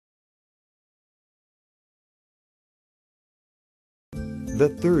The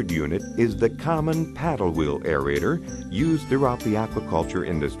third unit is the common paddle wheel aerator used throughout the aquaculture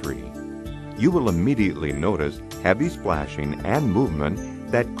industry. You will immediately notice heavy splashing and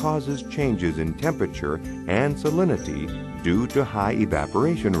movement that causes changes in temperature and salinity due to high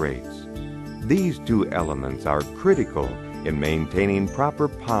evaporation rates. These two elements are critical in maintaining proper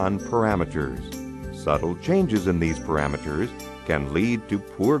pond parameters. Subtle changes in these parameters can lead to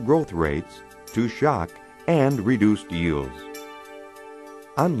poor growth rates, to shock, and reduced yields.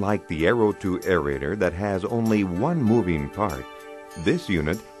 Unlike the AIRE-O2 aerator that has only one moving part, this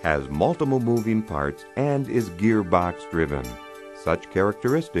unit has multiple moving parts and is gearbox driven. Such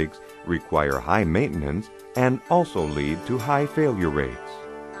characteristics require high maintenance and also lead to high failure rates.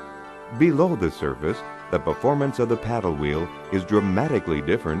 Below the surface, the performance of the paddle wheel is dramatically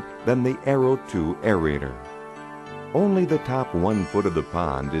different than the AIRE-O2 aerator. Only the top 1 foot of the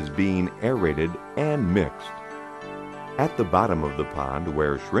pond is being aerated and mixed. At the bottom of the pond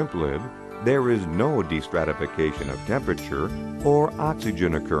where shrimp live, there is no destratification of temperature or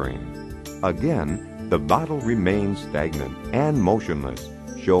oxygen occurring. Again, the bottle remains stagnant and motionless,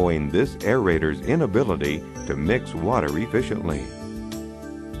 showing this aerator's inability to mix water efficiently.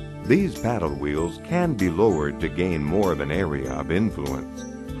 These paddle wheels can be lowered to gain more of an area of influence.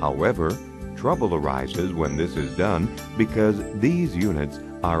 However, trouble arises when this is done because these units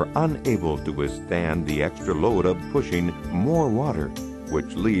are unable to withstand the extra load of pushing more water,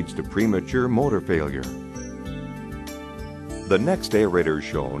 which leads to premature motor failure. The next aerator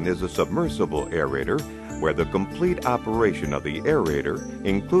shown is a submersible aerator, where the complete operation of the aerator,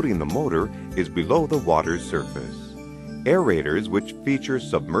 including the motor, is below the water's surface. Aerators which feature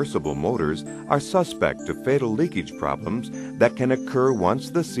submersible motors are suspect to fatal leakage problems that can occur once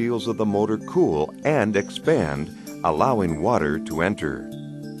the seals of the motor cool and expand, allowing water to enter.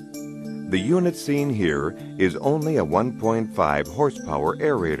 The unit seen here is only a 1.5 horsepower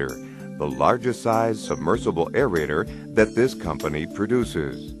aerator, the largest size submersible aerator that this company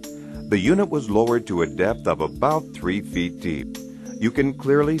produces. The unit was lowered to a depth of about 3 feet deep. You can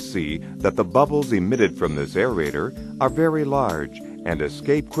clearly see that the bubbles emitted from this aerator are very large and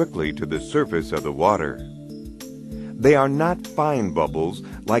escape quickly to the surface of the water. They are not fine bubbles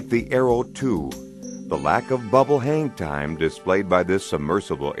like the AIRE-O2. The lack of bubble hang time displayed by this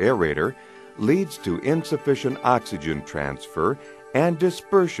submersible aerator leads to insufficient oxygen transfer and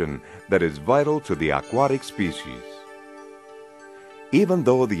dispersion that is vital to the aquatic species. Even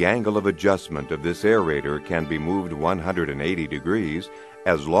though the angle of adjustment of this aerator can be moved 180 degrees,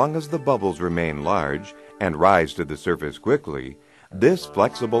 as long as the bubbles remain large and rise to the surface quickly, this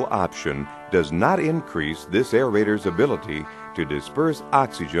flexible option does not increase this aerator's ability to disperse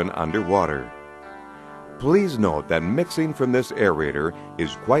oxygen underwater. Please note that mixing from this aerator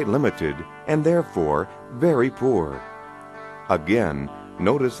is quite limited and therefore very poor. Again,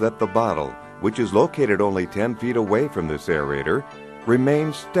 notice that the bottle, which is located only 10 feet away from this aerator,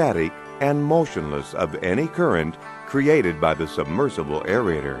 remains static and motionless of any current created by the submersible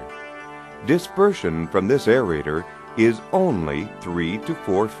aerator. Dispersion from this aerator is only 3 to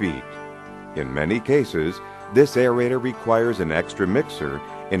 4 feet. In many cases, this aerator requires an extra mixer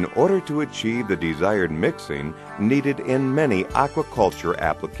in order to achieve the desired mixing needed in many aquaculture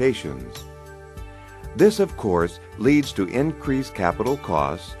applications. This, of course, leads to increased capital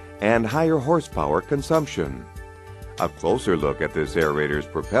costs and higher horsepower consumption. A closer look at this aerator's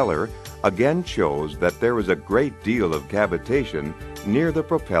propeller again shows that there is a great deal of cavitation near the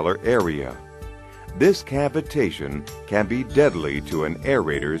propeller area. This cavitation can be deadly to an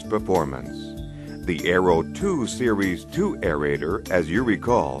aerator's performance. The AIRE-O2 Series 2 aerator, as you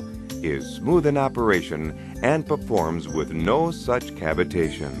recall, is smooth in operation and performs with no such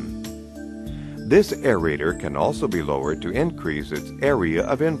cavitation. This aerator can also be lowered to increase its area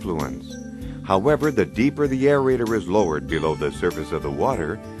of influence. However, the deeper the aerator is lowered below the surface of the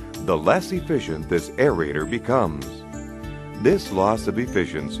water, the less efficient this aerator becomes. This loss of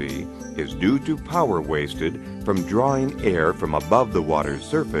efficiency is due to power wasted from drawing air from above the water's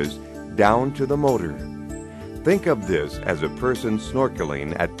surface down to the motor. Think of this as a person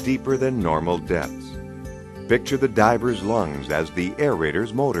snorkeling at deeper than normal depths. Picture the diver's lungs as the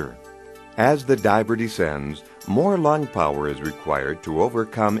aerator's motor. As the diver descends, more lung power is required to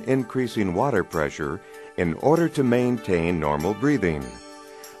overcome increasing water pressure in order to maintain normal breathing.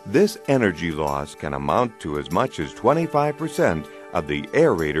 This energy loss can amount to as much as 25% of the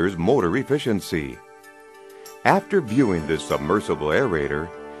aerator's motor efficiency. After viewing this submersible aerator,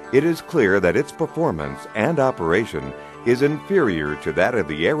 it is clear that its performance and operation is inferior to that of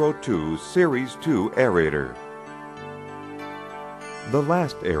the AIRE-O2 Series 2 aerator. The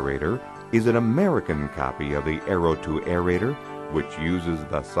last aerator is an American copy of the AIRE-O2 aerator which uses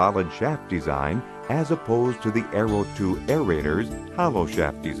the solid shaft design as opposed to the AIRE-O2 aerator's hollow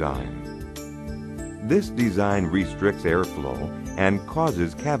shaft design. This design restricts airflow and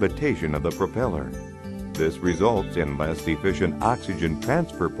causes cavitation of the propeller. This results in less efficient oxygen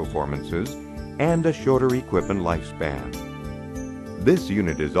transfer performances and a shorter equipment lifespan. This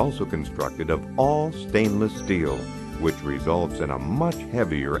unit is also constructed of all stainless steel, which results in a much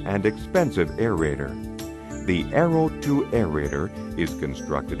heavier and expensive aerator. The AIRE-O2 aerator is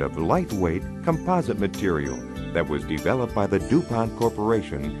constructed of lightweight composite material that was developed by the DuPont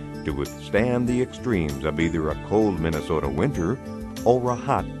Corporation to withstand the extremes of either a cold Minnesota winter or a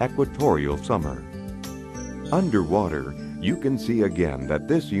hot equatorial summer. Underwater, you can see again that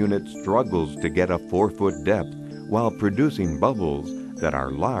this unit struggles to get a 4-foot depth while producing bubbles that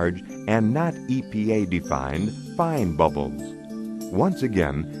are large and not EPA-defined fine bubbles. Once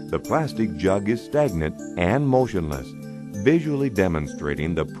again, the plastic jug is stagnant and motionless, visually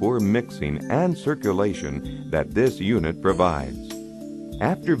demonstrating the poor mixing and circulation that this unit provides.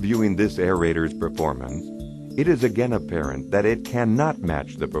 After viewing this aerator's performance, it is again apparent that it cannot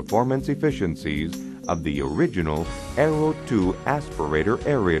match the performance efficiencies of the original AIRE-O2 Aspirator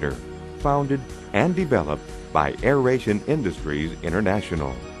aerator, founded and developed by Aeration Industries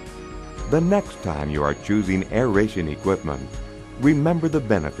International. The next time you are choosing aeration equipment, remember the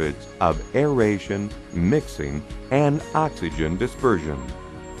benefits of aeration, mixing, and oxygen dispersion.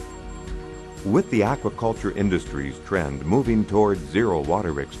 With the aquaculture industry's trend moving towards zero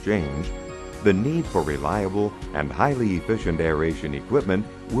water exchange, the need for reliable and highly efficient aeration equipment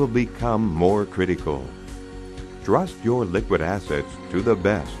will become more critical. Trust your liquid assets to the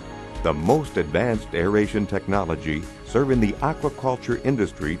best, the most advanced aeration technology serving the aquaculture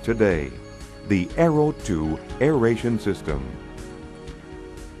industry today, the AIRE-O2 aeration system.